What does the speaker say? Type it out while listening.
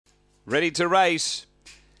ready to race.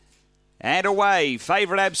 And away,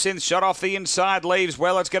 favourite Absinthe shot off the inside, leaves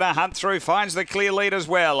well. It's going to hunt through, finds the clear lead as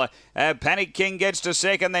well. Panic King gets to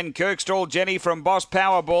second, then Kirkstall Jenny from Boss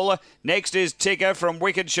Powerball. Next is Ticker from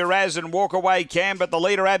Wicked Shiraz and Walk Away Cam, but the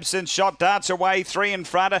leader Absinthe shot darts away, 3 in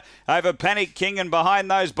front over Panic King, and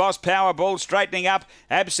behind those Boss Powerball straightening up.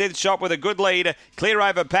 Absinthe shot with a good lead, clear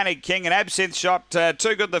over Panic King, and Absinthe shot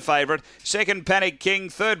too good the favourite. Second Panic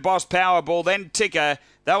King, third Boss Powerball, then Ticker.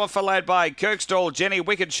 They were followed by Kirkstall Jenny,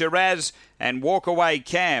 Wicked Shiraz and Walk Away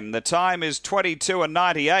Cam. The time is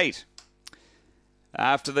 22:98.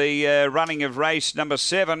 After the running of race number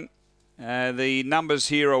 7, the numbers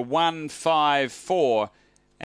here are 1, 5, 4